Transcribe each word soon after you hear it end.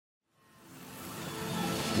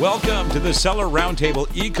Welcome to the Seller Roundtable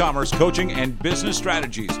e-commerce coaching and business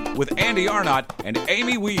strategies with Andy Arnott and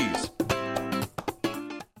Amy Wees.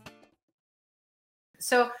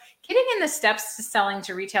 So getting in the steps to selling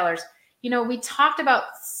to retailers, we talked about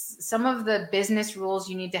some of the business rules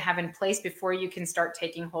you need to have in place before you can start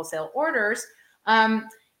taking wholesale orders.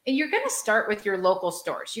 And you're going to start with your local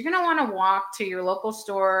stores. You're going to want to walk to your local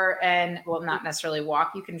store and, well, not necessarily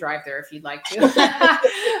walk. You can drive there if you'd like to.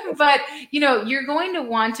 But, you're going to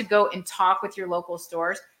want to go and talk with your local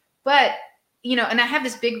stores. But, and I have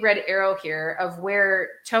this big red arrow here of where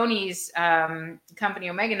Tony's company,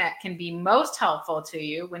 OmegaNet, can be most helpful to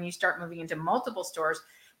you when you start moving into multiple stores.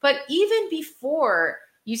 But even before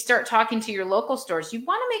you start talking to your local stores, you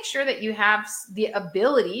want to make sure that you have the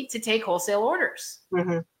ability to take wholesale orders.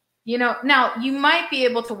 Mm-hmm. Now you might be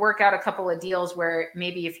able to work out a couple of deals where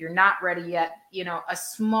maybe if you're not ready yet, a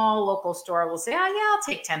small local store will say, oh yeah, I'll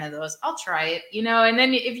take 10 of those. I'll try it, and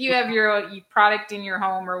then if you have your own product in your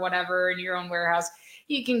home or whatever in your own warehouse,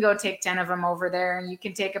 you can go take 10 of them over there and you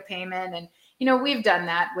can take a payment. And, we've done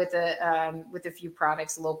that with a few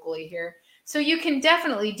products locally here. So you can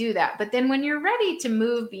definitely do that. But then when you're ready to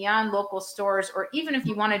move beyond local stores, or even if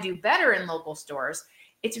you want to do better in local stores,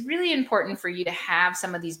 it's really important for you to have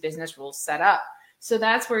some of these business rules set up. So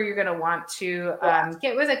that's where you're going to want to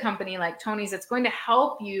get with a company like Tony's that's going to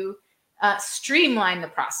help you streamline the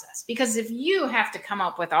process. Because if you have to come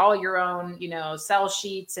up with all your own, sell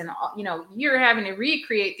sheets and, you're having to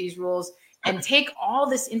recreate these rules and take all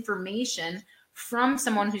this information from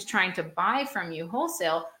someone who's trying to buy from you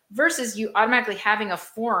wholesale versus you automatically having a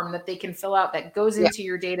form that they can fill out that goes into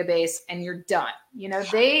your database and you're done.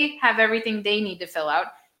 They have everything they need to fill out.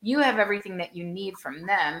 You have everything that you need from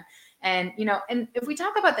them. And, and if we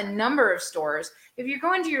talk about the number of stores, if you're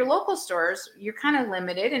going to your local stores, you're kind of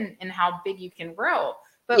limited in how big you can grow.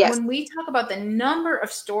 But when we talk about the number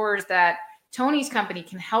of stores that Tony's company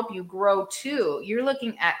can help you grow to, you're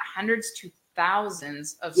looking at hundreds to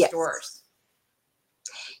thousands of stores.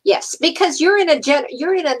 Yes, because you're in an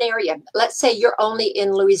area. Let's say you're only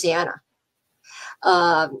in Louisiana.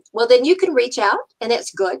 Well, then you can reach out, and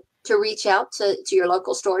it's good to reach out to your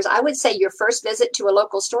local stores. I would say your first visit to a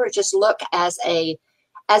local store, just look as a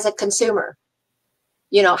consumer.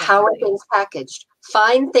 How are things packaged?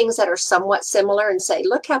 Find things that are somewhat similar and say,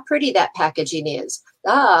 look how pretty that packaging is.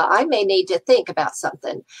 I may need to think about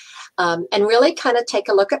something, and really kind of take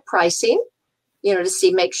a look at pricing.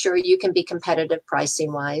 To make sure you can be competitive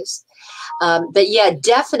pricing wise. But yeah,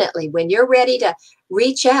 definitely when you're ready to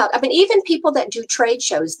reach out, even people that do trade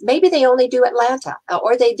shows, maybe they only do Atlanta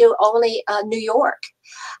or they do only New York.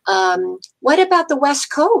 What about the West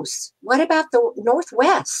Coast? What about the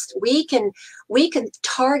Northwest? We can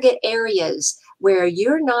target areas where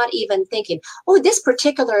you're not even thinking, oh, this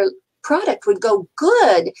particular product would go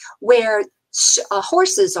good where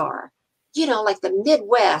horses are. Like the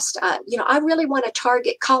Midwest, I really want to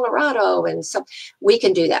target Colorado. And so we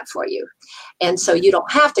can do that for you. And so you don't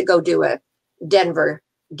have to go do a Denver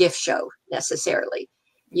gift show necessarily.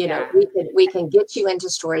 We can get you into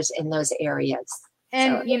stores in those areas.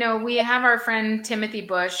 And, we have our friend Timothy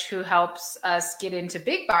Bush who helps us get into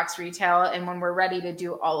big box retail. And when we're ready to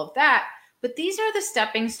do all of that, but these are the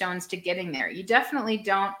stepping stones to getting there. You definitely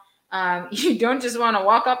don't. You don't just want to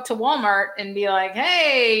walk up to Walmart and be like,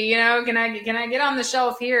 hey, can I get on the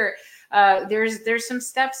shelf here? There's some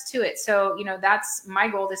steps to it. So, that's my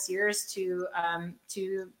goal this year is to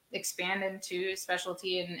expand into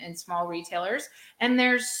specialty and small retailers. And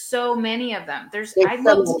there's so many of them.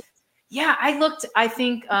 I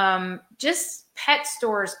think just pet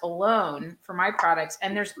stores alone for my products.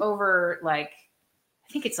 And there's over I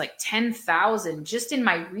think it's 10,000 just in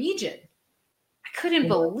my region. I couldn't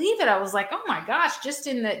believe it. I was like, oh my gosh, just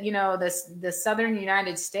in the southern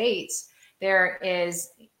United States, there is,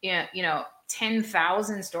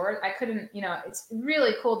 10,000 stores. I couldn't, it's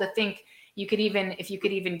really cool to think if you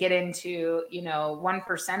could even get into,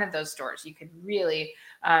 1% of those stores, you could really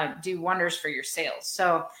do wonders for your sales.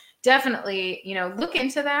 So definitely, look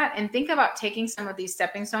into that and think about taking some of these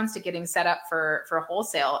stepping stones to getting set up for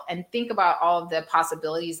wholesale and think about all of the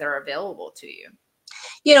possibilities that are available to you.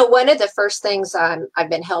 One of the first things I've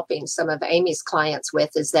been helping some of Amy's clients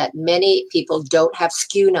with is that many people don't have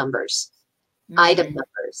SKU numbers, item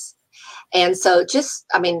numbers. And so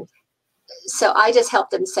I just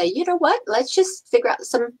help them say, you know what, let's just figure out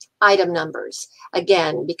some item numbers.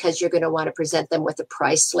 Again, because you're going to want to present them with a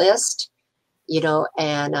price list,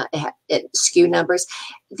 and SKU numbers.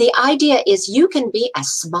 The idea is you can be a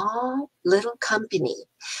small little company,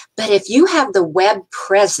 but if you have the web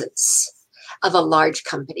presence, of a large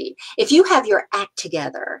company. If you have your act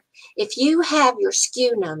together, if you have your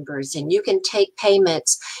SKU numbers and you can take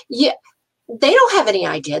payments, they don't have any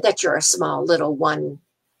idea that you're a small little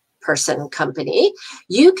one-person company.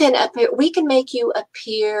 You can appear, we can make you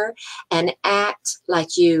appear and act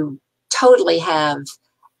like you totally have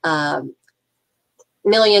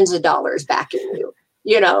millions of dollars backing you.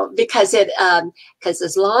 Because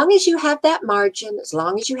as long as you have that margin, as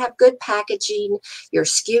long as you have good packaging, your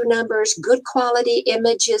SKU numbers, good quality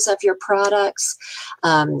images of your products,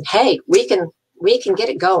 hey, we can get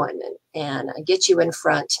it going and get you in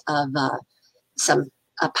front of a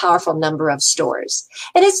powerful number of stores.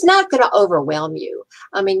 And it's not going to overwhelm you.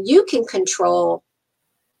 I mean, you can control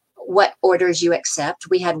what orders you accept.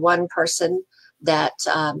 We had one person that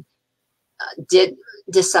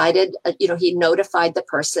decided, he notified the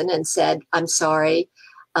person and said, I'm sorry,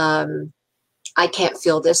 I can't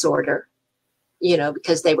fill this order,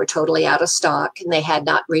 because they were totally out of stock and they had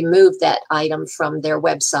not removed that item from their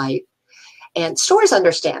website. And stores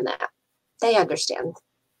understand that. They understand.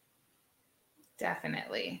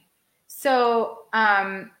 Definitely. So,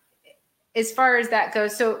 as far as that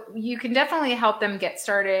goes, so you can definitely help them get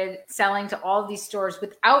started selling to all of these stores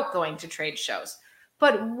without going to trade shows.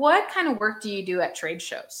 But what kind of work do you do at trade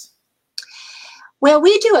shows? Well,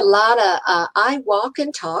 we do a lot of, I walk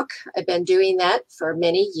and talk. I've been doing that for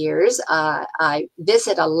many years. I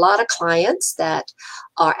visit a lot of clients that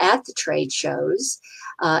are at the trade shows.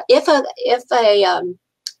 If a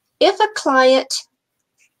client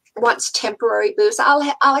wants temporary booths,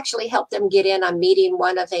 I'll actually help them get in. I'm meeting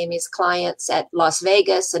one of Amy's clients at Las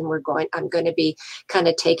Vegas, and I'm going to be kind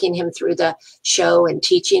of taking him through the show and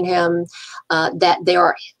teaching him that there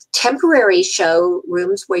are temporary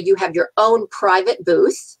showrooms where you have your own private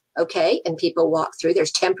booth, okay, and people walk through.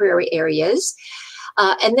 There's temporary areas.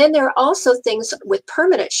 And then there are also things with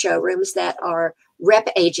permanent showrooms that are rep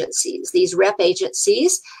agencies. These rep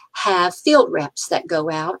agencies have field reps that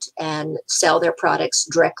go out and sell their products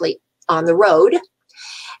directly on the road.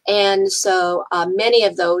 And so many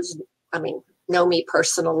of those, know me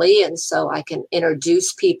personally, and so I can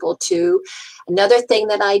introduce people to. Another thing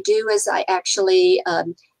that I do is I actually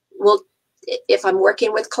if I'm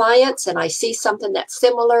working with clients and I see something that's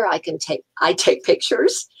similar, I take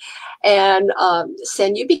pictures and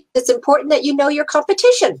send you, because it's important that you know your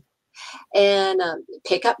competition, and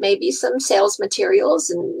pick up maybe some sales materials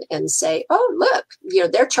and say, oh, look,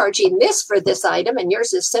 they're charging this for this item and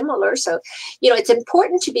yours is similar. So, it's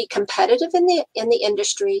important to be competitive in the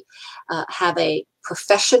industry, have a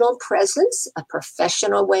professional presence, a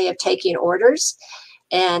professional way of taking orders,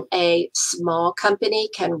 and a small company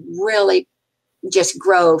can really just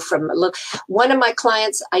grow from a little. One of my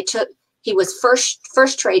clients he was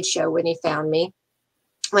first trade show when I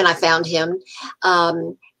found him.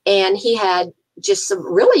 And he had just some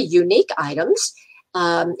really unique items.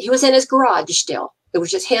 He was in his garage still. It was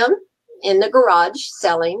just him in the garage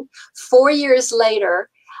selling. 4 years later,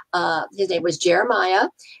 his name was Jeremiah,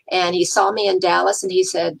 and he saw me in Dallas and he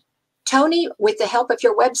said, Tony, with the help of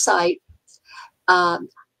your website, I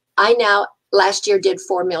now last year did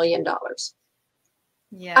 $4 million.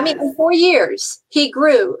 Yeah. In 4 years, he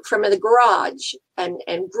grew from the garage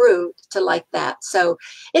and grew to like that. So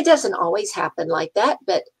it doesn't always happen like that,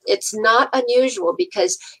 but it's not unusual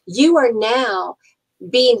because you are now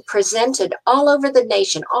being presented all over the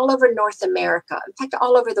nation, all over North America, in fact,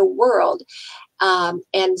 all over the world.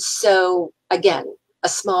 And so, again, a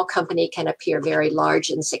small company can appear very large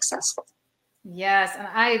and successful. Yes, and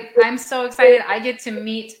I'm so excited. I get to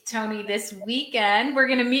meet Tony this weekend. We're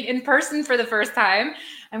going to meet in person for the first time.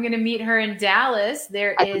 I'm going to meet her in Dallas.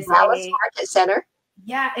 There is Dallas Market Center.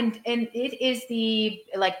 Yeah, and it is the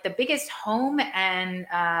biggest home and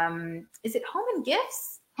is it home and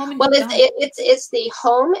gifts?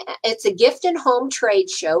 It's a gift and home trade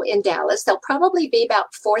show in Dallas. There'll probably be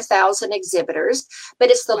about 4,000 exhibitors, but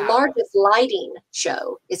it's the largest lighting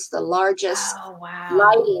show. It's the largest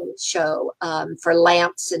lighting show for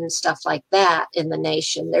lamps and stuff like that in the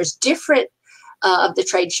nation. There's different of the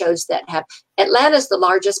trade shows that have. Atlanta's the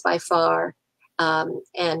largest by far,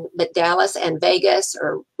 but Dallas and Vegas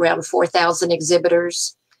are around 4,000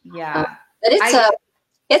 exhibitors. Yeah, but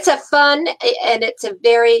it's a fun, and it's a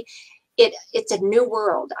new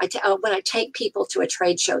world. When I take people to a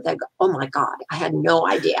trade show, they go, oh my God, I had no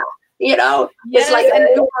idea. Yes, it's like a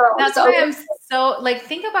new world. That's why I'm so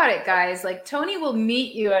think about it, guys. Tony will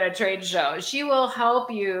meet you at a trade show. She will help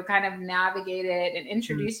you kind of navigate it and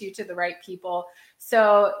introduce you to the right people.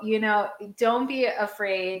 So, don't be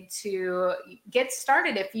afraid to get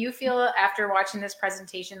started. If you feel after watching this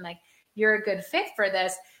presentation, like you're a good fit for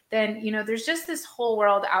this, then, you know, there's just this whole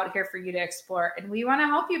world out here for you to explore, and we want to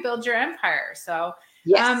help you build your empire. So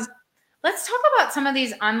Yes. Let's talk about some of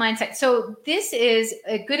these online sites. So this is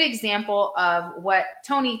a good example of what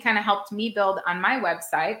Tony kind of helped me build on my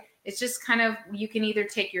website. It's just kind of, you can either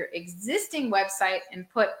take your existing website and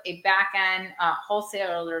put a back-end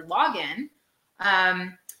wholesaler login,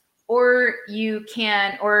 or you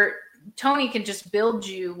can, or Tony can just build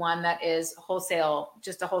you one that is wholesale,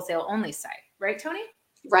 just a wholesale only site. Right, Tony?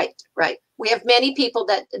 Right. We have many people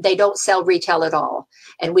that they don't sell retail at all,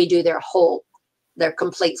 and we do their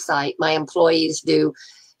complete site. My employees do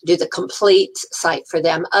the complete site for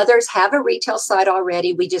them. Others have a retail site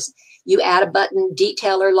already. You add a button,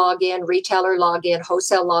 detailer login, retailer login,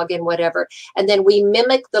 wholesale login, whatever. And then we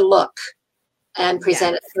mimic the look and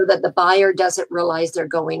present it so that the buyer doesn't realize they're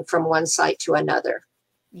going from one site to another.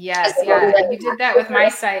 Yes, yeah. You did that with my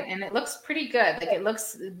site, and it looks pretty good. Like, it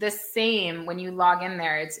looks the same when you log in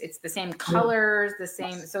there. It's the same colors, the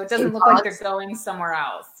same, so it doesn't look like they're going somewhere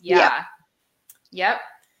else. Yeah. Yep.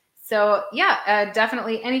 So yeah,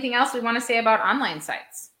 definitely. Anything else we want to say about online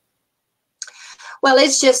sites? Well,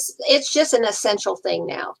 it's just an essential thing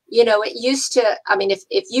now. You know, it used to, I mean,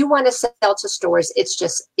 if you want to sell to stores, it's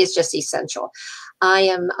just essential.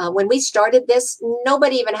 When we started this,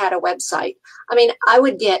 nobody even had a website. I mean, I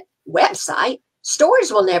would get website.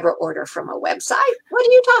 Stores will never order from a website. What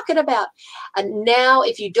are you talking about? And now,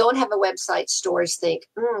 if you don't have a website, stores think,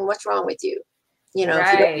 what's wrong with you? You know,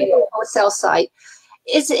 right. If you don't have a wholesale site,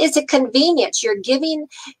 it's a convenience. You're giving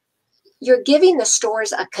the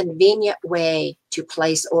stores a convenient way to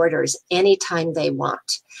place orders anytime they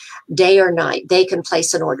want, day or night. They can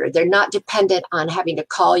place an order. They're not dependent on having to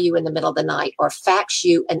call you in the middle of the night or fax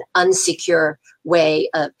you an unsecure way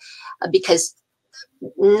because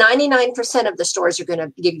 99% of the stores are going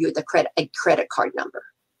to give you a credit card number.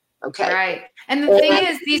 Okay. Right. And the thing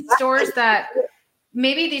is, these stores that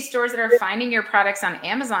are finding your products on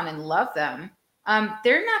Amazon and love them,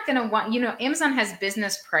 they're not going to want, Amazon has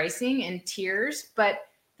business pricing and tiers, but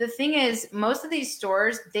the thing is, most of these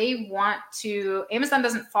stores, Amazon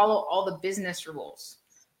doesn't follow all the business rules.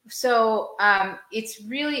 So it's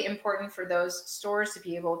really important for those stores to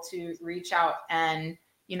be able to reach out and,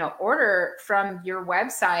 order from your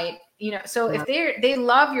website, so if they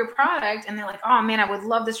love your product and they're like, oh man, I would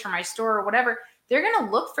love this for my store or whatever, they're going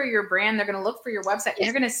to look for your brand. They're going to look for your website. Yes. And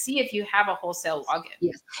they're going to see if you have a wholesale login.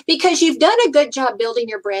 Yes, because you've done a good job building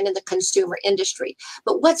your brand in the consumer industry.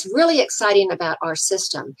 But what's really exciting about our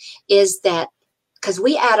system is that, because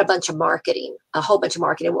we add a whole bunch of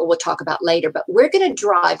marketing, we'll talk about later, but we're going to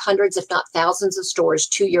drive hundreds, if not thousands of stores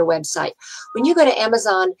to your website. When you go to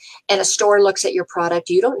Amazon and a store looks at your product,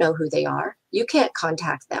 you don't know who they are. You can't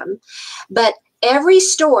contact them. But every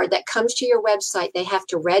store that comes to your website, they have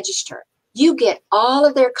to register. You get all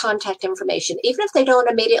of their contact information, even if they don't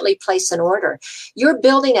immediately place an order. You're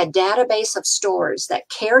building a database of stores that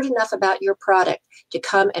cared enough about your product to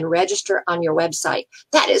come and register on your website.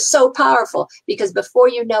 That is so powerful, because before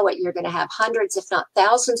you know it, you're going to have hundreds, if not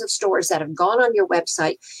thousands of stores that have gone on your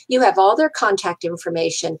website. You have all their contact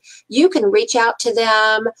information. You can reach out to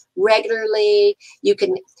them regularly.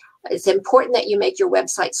 It's important that you make your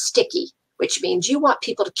website sticky, which means you want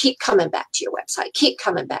people to keep coming back to your website, keep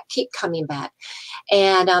coming back.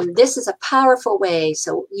 And this is a powerful way.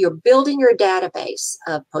 So you're building your database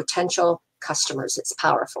of potential customers. It's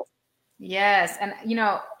powerful. Yes. And,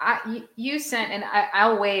 you sent, and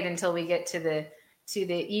I'll wait until we get to the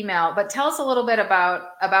email, but tell us a little bit about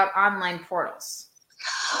online portals.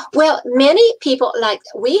 Well, many people,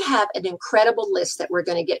 we have an incredible list that we're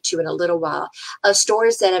going to get to in a little while of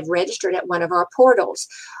stores that have registered at one of our portals.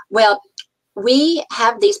 Well, we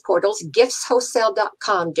have these portals: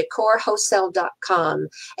 giftswholesale.com, decorwholesale.com,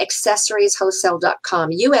 accessorieswholesale.com,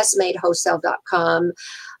 usmadewholesale.com,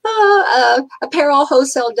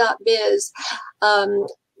 apparelwholesale.biz.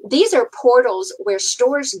 These are portals where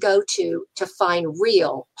stores go to find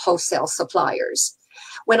real wholesale suppliers.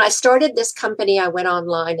 When I started this company, I went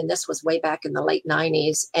online, and this was way back in the late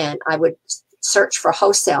 90s, and I would search for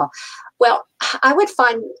wholesale. Well, I would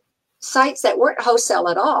find sites that weren't wholesale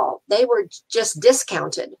at all. They were just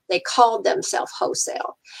discounted. They called themselves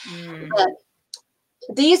wholesale. But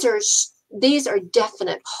these are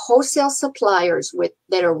definite wholesale suppliers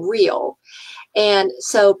that are real. And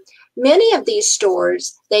so many of these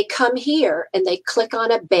stores, they come here and they click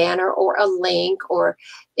on a banner or a link or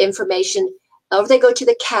information, or they go to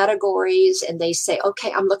the categories and they say,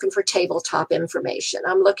 okay, I'm looking for tabletop information.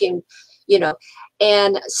 I'm looking,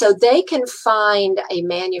 and so they can find a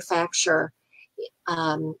manufacturer,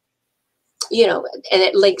 and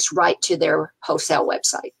it links right to their wholesale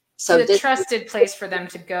website. So the trusted place for them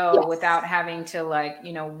to go Yes. without having to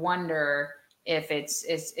wonder if it's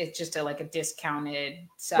just a discounted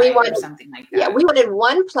site or something like that. Yeah, we wanted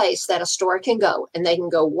one place that a store can go, and they can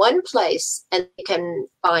go one place and they can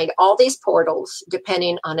find all these portals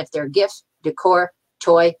depending on if they're gift, decor,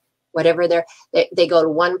 toy, whatever they go to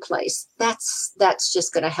one place. That's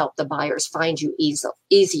just going to help the buyers find you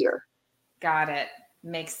easier. Got it.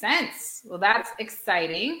 Makes sense. Well, that's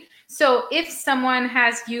exciting. So if someone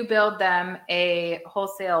has you build them a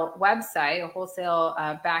wholesale website, a wholesale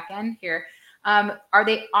back end here, are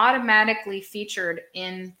they automatically featured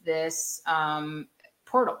in this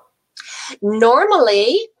portal?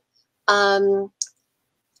 Normally,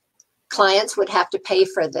 clients would have to pay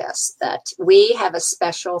for this. That we have a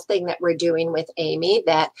special thing that we're doing with Amy,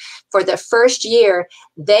 that for the first year,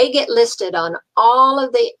 they get listed on all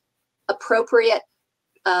of the appropriate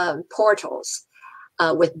portals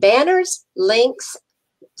with banners, links,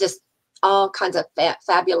 just all kinds of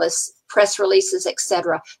fabulous press releases,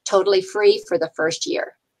 etc. Totally free for the first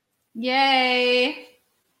year. Yay!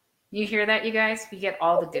 You hear that, you guys? We get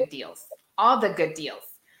all the good deals. All the good deals.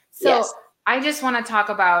 So Yes. I just want to talk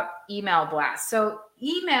about email blasts. So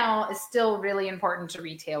email is still really important to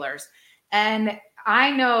retailers. And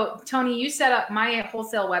I know, Tony, you set up my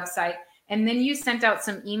wholesale website, and then you sent out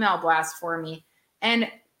some email blasts for me.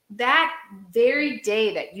 And that very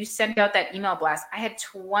day that you sent out that email blast, I had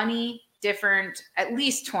at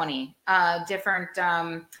least 20 different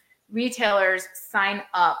retailers sign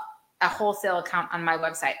up a wholesale account on my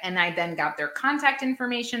website. And I then got their contact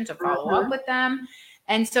information to follow up with them.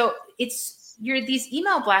 And so these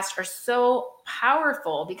email blasts are so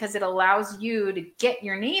powerful because it allows you to get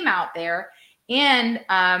your name out there, and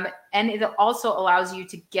it also allows you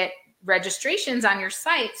to get registrations on your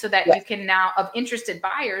site so that you can now, of interested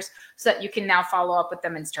buyers, so that you can now follow up with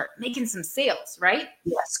them and start making some sales, right?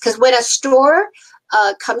 Yes, because when a store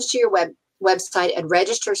comes to your website and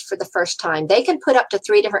registers for the first time, they can put up to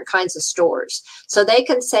 3 different kinds of stores. So they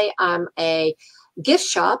can say, I'm a gift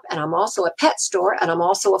shop, and I'm also a pet store, and I'm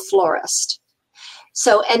also a florist.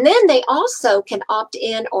 So, and then they also can opt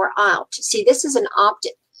in or out. See, this is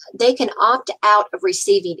they can opt out of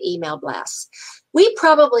receiving email blasts. We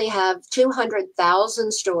probably have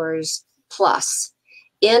 200,000 stores plus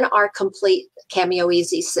in our complete Cameo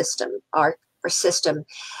Easy system, our system.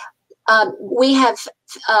 We have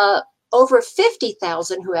over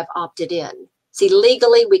 50,000 who have opted in. See,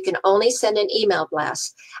 legally, we can only send an email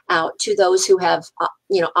blast out to those who have,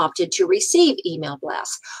 opted to receive email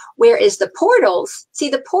blasts. Whereas the portals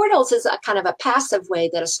is a kind of a passive way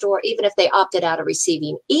that a store, even if they opted out of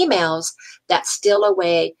receiving emails, that's still a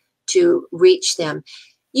way to reach them.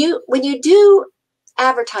 When you do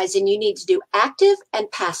advertising, you need to do active and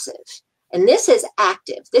passive. And this is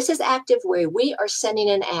active. This is active where we are sending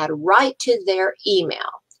an ad right to their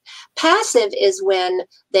email. Passive is when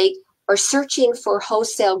they are searching for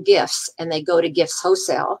wholesale gifts and they go to Gifts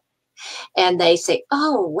Wholesale and they say,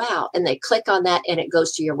 oh, wow. And they click on that and it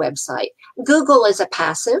goes to your website. Google is a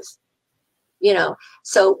passive,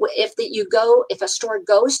 so if a store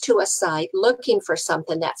goes to a site looking for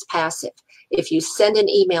something, that's passive. If you send an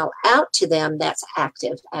email out to them, that's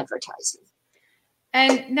active advertising.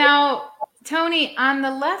 And now, Tony, on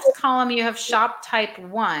the left column, you have shop type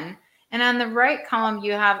 1. And on the right column,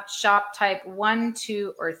 you have shop type 1,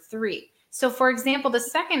 2, or 3. So for example, the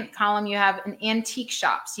second column, you have an antique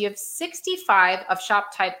shop. So you have 65 of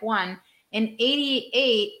shop type 1 and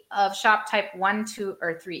 88 of shop type 1, 2,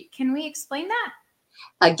 or 3. Can we explain that?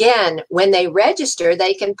 Again, when they register,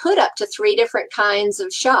 they can put up to 3 different kinds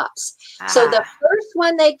of shops. So the first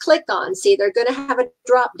one they click on, see, they're going to have a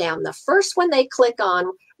drop down. The first one they click on,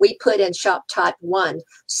 we put in shop type 1.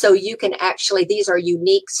 So you can actually, these are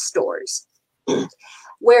unique stores.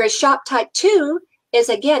 Whereas shop type 2 is,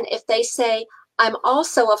 again, if they say, I'm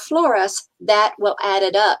also a florist, that will add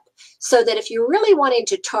it up. So that if you're really wanting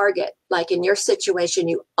to target, like in your situation,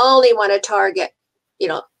 you only want to target,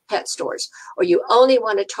 pet stores, or you only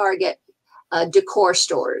want to target decor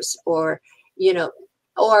stores, or you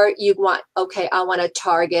want, I want to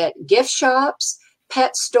target gift shops,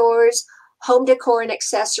 pet stores, home decor and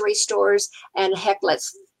accessory stores, and heck,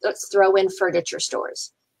 let's throw in furniture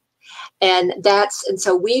stores. And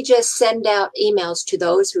so we just send out emails to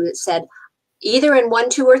those who said either in 1,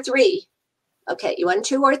 2, or 3. Okay, 1,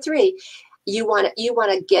 2, or 3. You want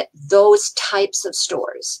to get those types of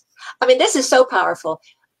stores. I mean, this is so powerful.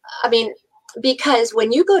 I mean, because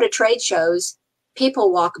when you go to trade shows,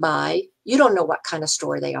 people walk by, you don't know what kind of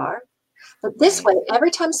store they are. But this way,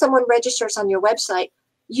 every time someone registers on your website,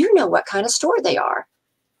 you know what kind of store they are.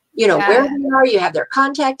 You know, where they are, you have their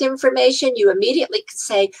contact information. You immediately can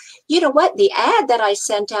say, you know what, the ad that I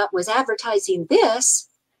sent out was advertising this,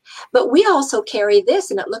 but we also carry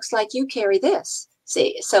this, and it looks like you carry this.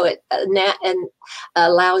 See, so it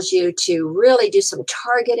allows you to really do some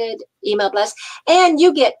targeted email blasts, and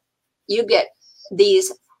you get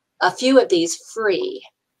these, a few of these free,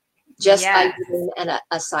 just by doing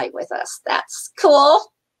a site with us. That's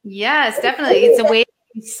cool. Yes, definitely. It's a way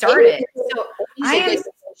to start it. So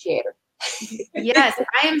yes,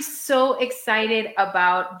 I am so excited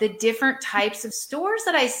about the different types of stores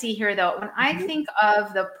that I see here, though. When I think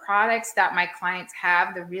of the products that my clients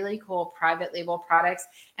have, the really cool private label products,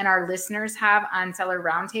 and our listeners have on Seller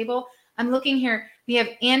Roundtable, I'm looking here. We have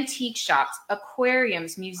antique shops,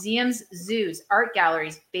 aquariums, museums, zoos, art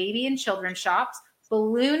galleries, baby and children's shops,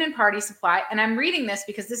 balloon and party supply. And I'm reading this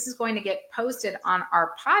because this is going to get posted on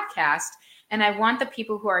our podcast. And I want the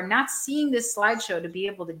people who are not seeing this slideshow to be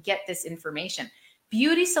able to get this information.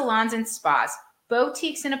 Beauty salons and spas,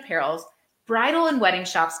 boutiques and apparels, bridal and wedding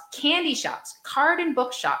shops, candy shops, card and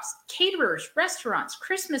book shops, caterers, restaurants,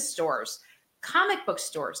 Christmas stores, comic book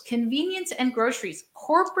stores, convenience and groceries,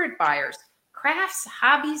 corporate buyers, crafts,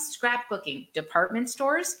 hobbies, scrapbooking, department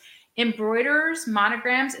stores, embroiderers,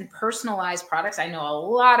 monograms, and personalized products. I know a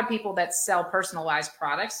lot of people that sell personalized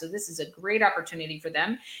products, so this is a great opportunity for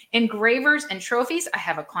them. Engravers and trophies. I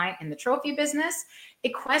have a client in the trophy business.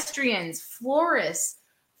 Equestrians, florists,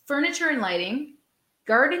 furniture and lighting,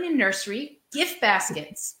 garden and nursery, gift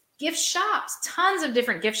baskets, gift shops, tons of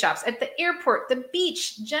different gift shops at the airport, the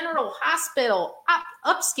beach, general, hospital,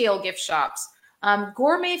 upscale gift shops,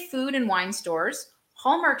 gourmet food and wine stores,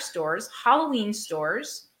 Hallmark stores, Halloween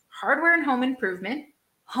stores, hardware and home improvement,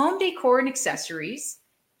 home decor and accessories,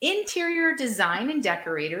 interior design and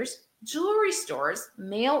decorators, jewelry stores,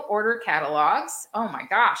 mail order catalogs. Oh my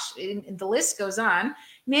gosh, the list goes on.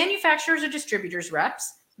 Manufacturers or distributors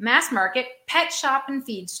reps, mass market, pet shop and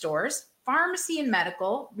feed stores, pharmacy and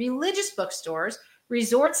medical, religious bookstores,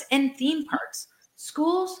 resorts and theme parks,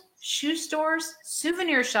 schools, shoe stores,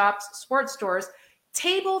 souvenir shops, sports stores,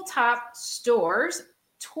 tabletop stores,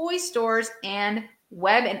 toy stores, and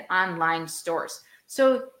web and online stores.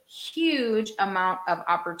 So huge amount of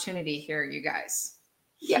opportunity here, you guys.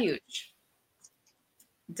 Huge.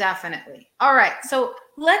 Definitely. All right. So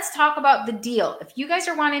let's talk about the deal. If you guys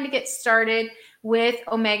are wanting to get started with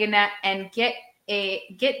OmegaNet and get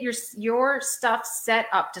your stuff set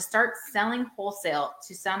up to start selling wholesale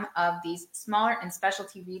to some of these smaller and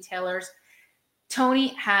specialty retailers,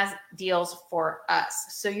 Tony has deals for us.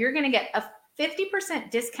 So you're going to get a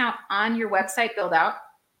 50% discount on your website build out,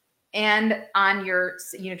 and on your,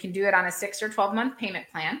 you can do it on a 6 or 12 month payment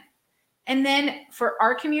plan. And then for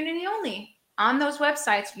our community only, on those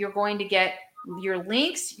websites, you're going to get your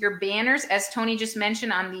links, your banners, as Tony just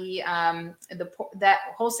mentioned on that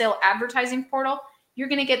wholesale advertising portal. You're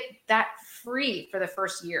going to get that free for the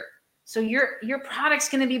first year. So your product's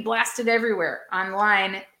going to be blasted everywhere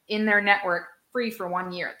online in their network, free for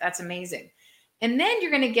 1 year. That's amazing. And then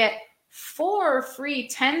you're going to get 4 free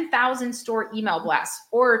 10,000 store email blasts,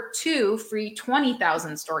 or 2 free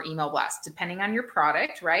 20,000 store email blasts, depending on your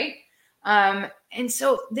product, right? And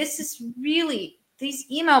so this is really, these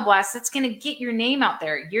email blasts, that's going to get your name out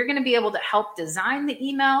there. You're going to be able to help design the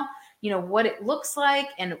email, what it looks like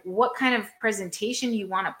and what kind of presentation you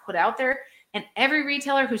want to put out there. And every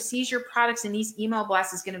retailer who sees your products in these email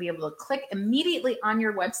blasts is going to be able to click immediately on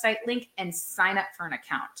your website link and sign up for an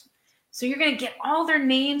account. So you're going to get all their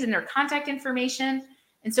names and their contact information.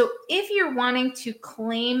 And so if you're wanting to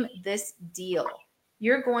claim this deal,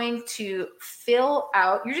 you're going to fill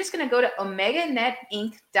out, you're just going to go to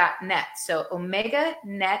omeganetinc.net. So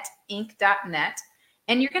omeganetinc.net,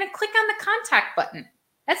 and you're going to click on the contact button.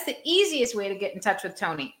 That's the easiest way to get in touch with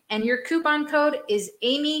Tony. And your coupon code is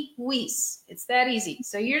Amy Weiss. It's that easy.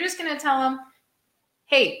 So you're just going to tell them,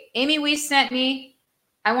 hey, Amy Weiss sent me.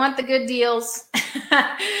 I want the good deals.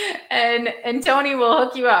 and Tony will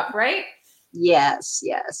hook you up, right? Yes.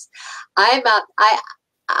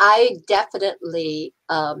 I definitely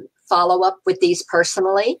follow up with these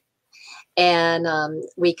personally, and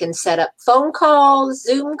we can set up phone calls,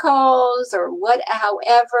 Zoom calls, or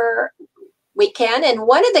however we can. And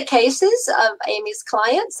one of the cases of Amy's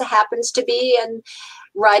clients happens to be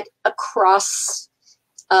right across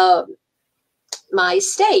my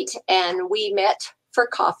state, and we met for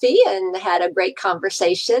coffee and had a great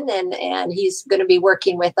conversation, and he's going to be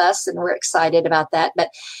working with us, and we're excited about that. But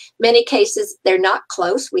many cases, they're not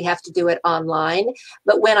close. We have to do it online.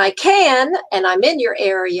 But when I can, and I'm in your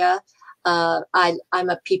area, I'm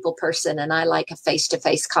a people person, and I like a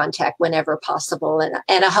face-to-face contact whenever possible,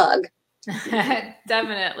 and a hug.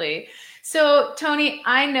 Definitely. So, Tony,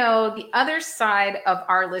 I know the other side of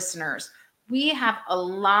our listeners, we have a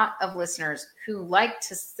lot of listeners who like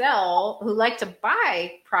to sell, who like to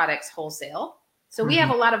buy products wholesale. So we have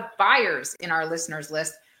a lot of buyers in our listeners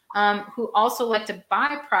list who also like to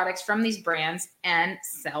buy products from these brands and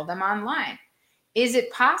sell them online. Is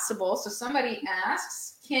it possible? So somebody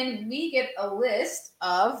asks, can we get a list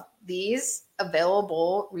of these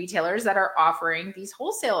available retailers that are offering these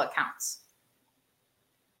wholesale accounts?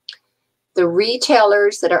 The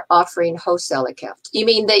retailers that are offering wholesale accounts. You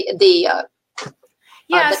mean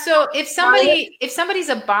so if somebody's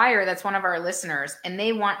a buyer that's one of our listeners and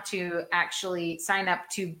they want to actually sign up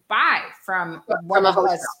to buy from one of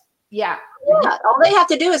us. Yeah. All they have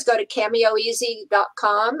to do is go to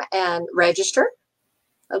cameoeasy.com and register.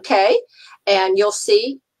 Okay. And you'll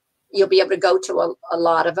be able to go to a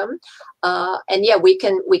lot of them. And we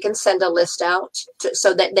can send a list out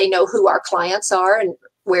so that they know who our clients are and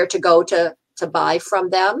where to go to buy from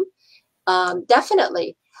them.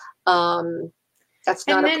 Definitely. That's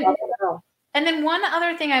not a problem at all. And then one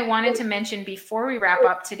other thing I wanted to mention before we wrap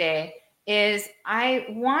up today is I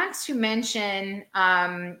want to mention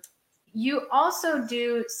you also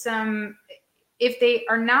do some, if they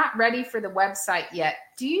are not ready for the website yet,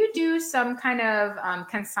 do you do some kind of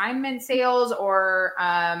consignment sales or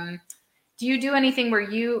do you do anything where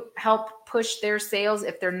you help push their sales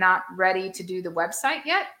if they're not ready to do the website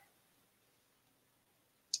yet?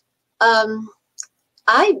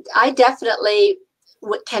 I definitely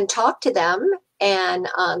can talk to them and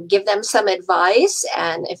give them some advice.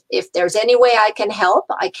 And if there's any way I can help,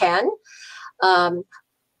 I can.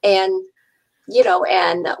 And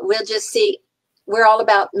we'll just see. We're all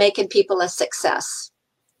about making people a success.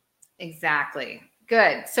 Exactly.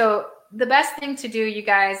 Good. So the best thing to do, you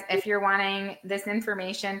guys, if you're wanting this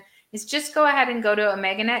information, is just go ahead and go to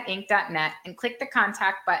omeganetinc.net and click the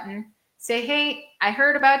contact button. Say, hey, I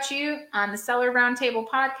heard about you on the Seller Roundtable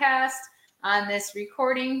podcast on this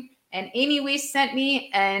recording, and Amy Weiss sent me,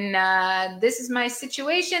 and this is my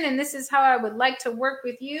situation, and this is how I would like to work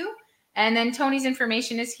with you. And then Tony's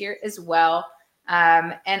information is here as well.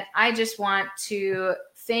 And I just want to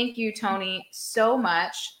thank you, Tony, so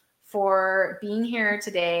much for being here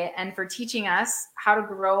today and for teaching us how to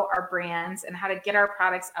grow our brands and how to get our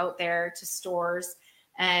products out there to stores.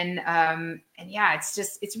 And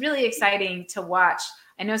it's really exciting to watch.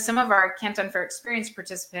 I know some of our Canton Fair Experience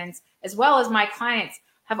participants, as well as my clients,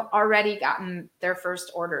 have already gotten their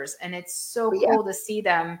first orders. And it's so cool to see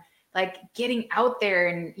them like getting out there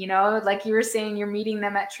and, like you were saying, you're meeting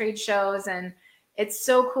them at trade shows, and it's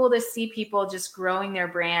so cool to see people just growing their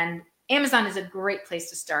brand. Amazon is a great place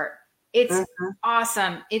to start. It's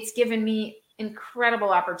awesome. It's given me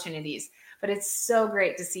incredible opportunities, but it's so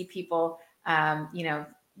great to see people,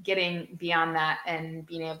 getting beyond that and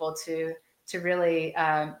being able to really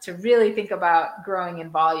think about growing in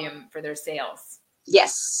volume for their sales.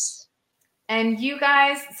 Yes. And you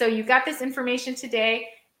guys, so you got this information today.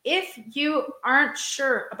 If you aren't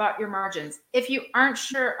sure about your margins, if you aren't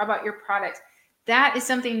sure about your product, that is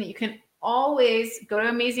something that you can always go to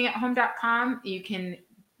amazingathome.com. You can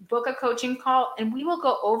book a coaching call and we will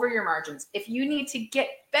go over your margins. If you need to get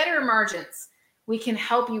better margins, we can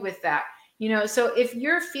help you with that. So if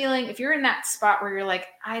you're in that spot where you're like,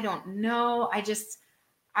 I don't know,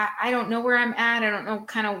 I don't know where I'm at. I don't know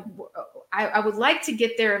I would like to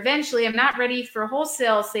get there eventually. I'm not ready for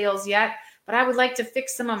wholesale sales yet, but I would like to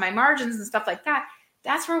fix some of my margins and stuff like that.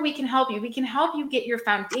 That's where we can help you. We can help you get your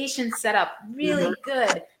foundation set up really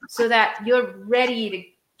good so that you're ready to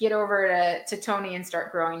get over to Tony and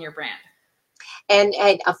start growing your brand. And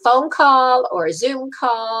a phone call or a Zoom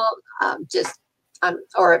call,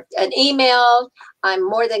 or an email, I'm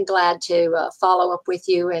more than glad to follow up with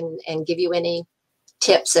you and give you any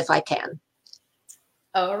tips if I can.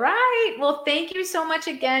 All right. Well, thank you so much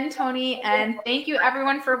again, Tony. And thank you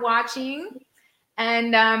everyone for watching.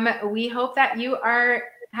 And we hope that you are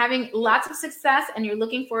having lots of success and you're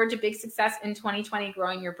looking forward to big success in 2020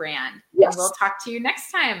 growing your brand. Yes. And we'll talk to you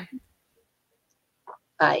next time.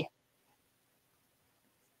 Bye.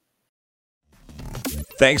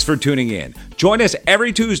 Thanks for tuning in. Join us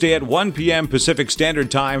every Tuesday at 1 p.m. Pacific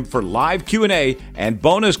Standard Time for live Q&A and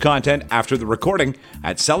bonus content after the recording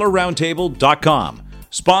at sellerroundtable.com.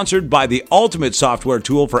 Sponsored by the ultimate software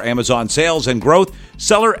tool for Amazon sales and growth,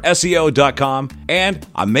 sellerseo.com and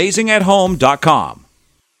amazingathome.com.